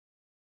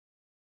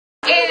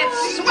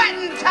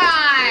sweating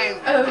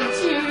time! Oh,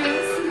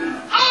 jeez.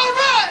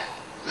 Alright!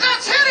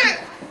 Let's hit it!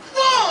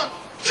 1,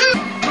 2...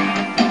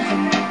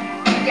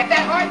 Get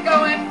that heart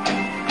going.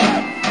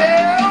 2,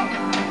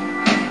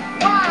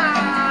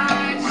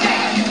 1,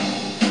 shake!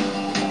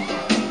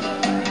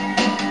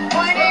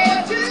 Point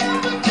it to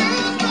the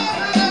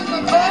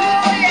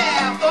oh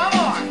yeah, 4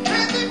 more.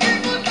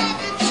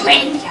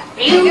 Swing your Get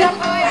feet. up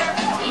higher.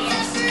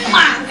 Come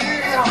on,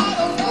 girl.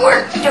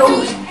 Work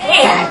those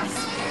hands.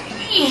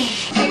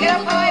 Take it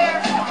up higher.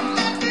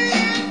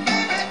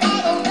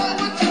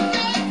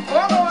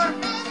 4 more.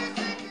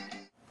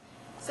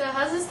 So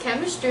how's this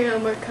chemistry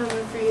homework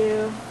coming for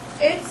you?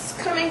 It's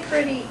coming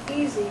pretty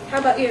easy. How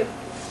about you?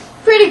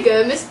 Pretty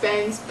good. Miss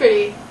Bang's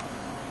pretty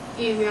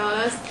easy on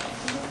us.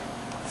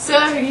 So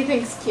who do you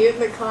think's cute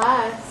in the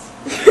class?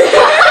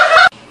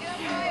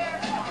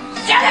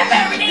 Shut up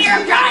over there.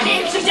 I'm trying to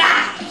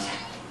exercise.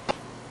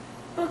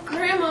 But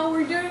Grandma,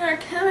 we're doing our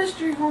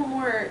chemistry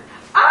homework.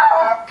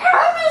 Oh,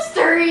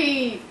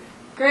 chemistry!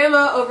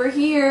 Grandma, over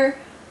here.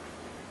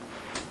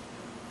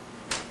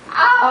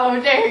 Oh,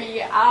 there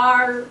you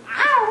are.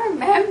 I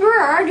remember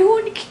our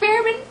doing an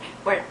experiment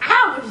when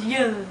I was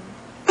young.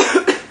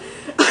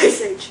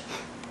 Ice Age.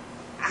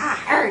 I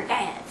heard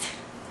that.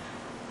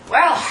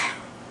 Well,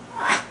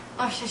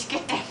 let's just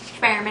get that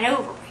experiment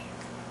over with.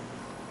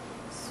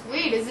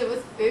 Sweet, is it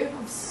with food?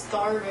 I'm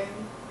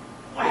starving.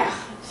 Well,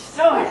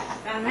 sort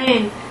of. I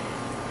mean,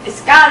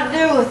 it's got to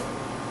do with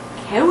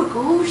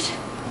chemicals.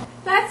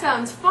 That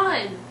sounds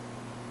fun.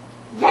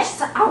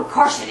 Yes, of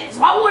course it is.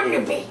 Why wouldn't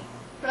it be?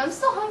 But I'm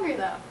still hungry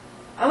though.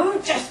 Oh,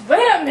 just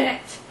wait a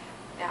minute.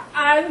 Now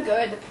I'm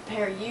going to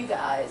prepare you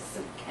guys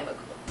some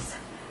chemicals.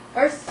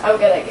 First, I'm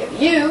going to give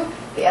you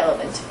the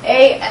element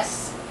A,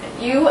 S,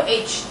 and U,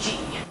 H, G.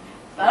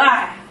 But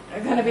I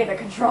am going to be the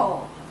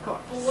control, of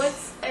course.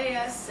 What's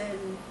AS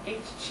and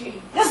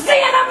HG? You'll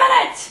see in a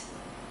minute.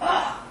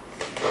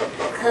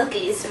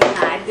 Cookies,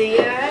 my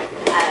dear.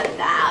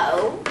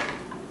 Now,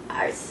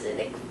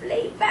 arsenic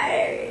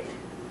flavored.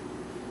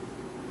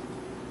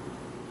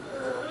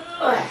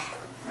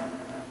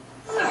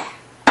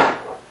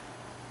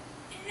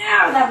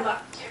 Now the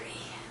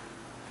Mercury.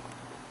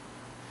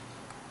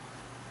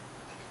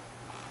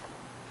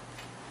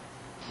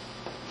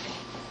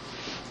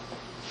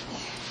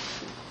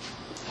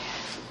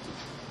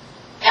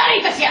 Don't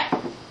eat this yet.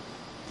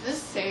 Is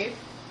this safe?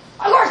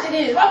 Of course it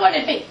is. Why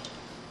wouldn't it be?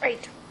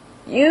 Right.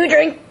 You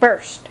drink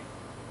first.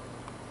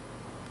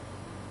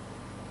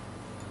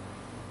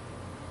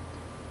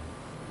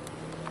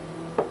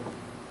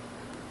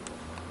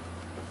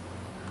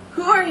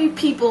 Who are you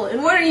people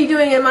and what are you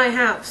doing in my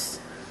house?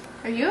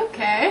 Are you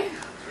okay?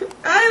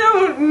 I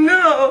don't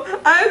know.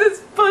 I have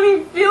this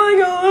funny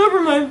feeling all over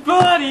my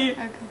body.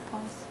 Okay,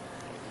 pause.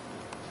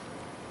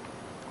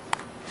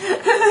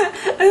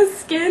 A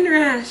skin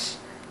rash.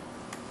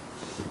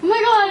 Oh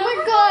my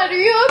god, are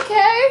you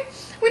okay?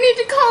 We need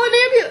to call an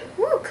ambulance.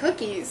 Ooh,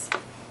 cookies.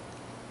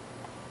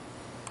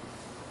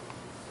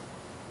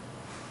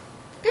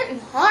 It's getting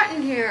hot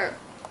in here.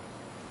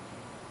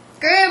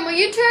 Graham, will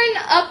you turn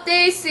up the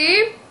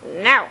AC?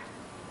 No.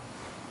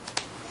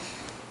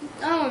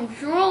 Oh, I'm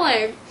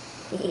drooling.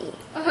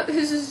 Oh,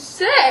 this is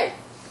sick.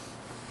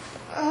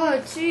 Oh,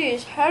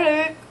 jeez,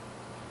 headache.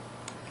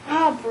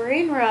 Oh,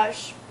 brain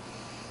rush.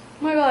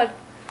 Oh my god.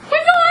 Oh my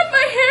god,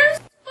 my hair's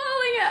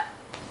falling out.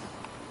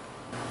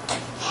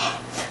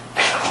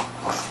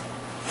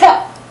 So,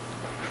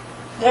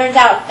 turns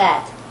out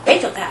that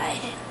Rachel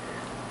died in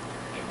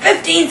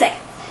 15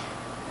 seconds.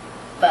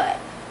 But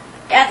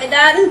Kathy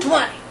died in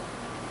 20.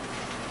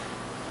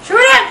 So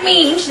that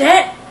means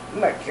that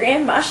Mercury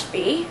must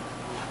be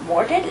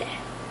more deadly.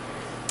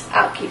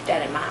 I'll keep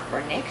that in mind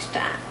for next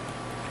time.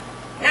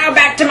 Now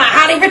back to my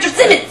hottie Richard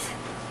Simmons.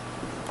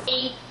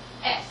 E,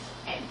 S,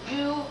 and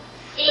U,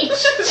 H,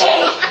 J.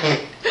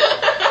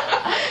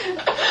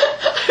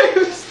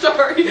 I'm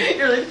sorry.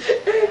 You're like...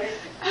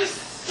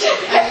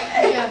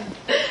 yeah.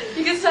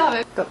 You can stop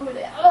it. Go with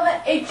the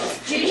element H,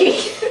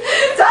 G.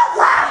 Don't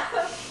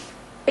laugh.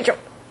 Rachel,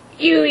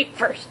 you eat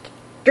first.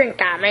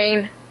 Drink, I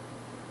mean.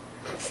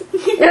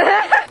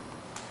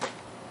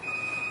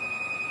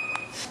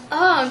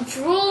 Oh, I'm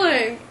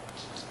drooling.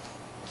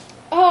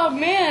 Oh,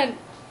 man.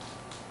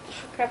 Oh,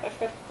 crap, I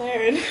forgot the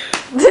Clarin.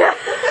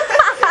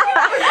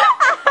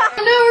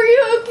 No, are you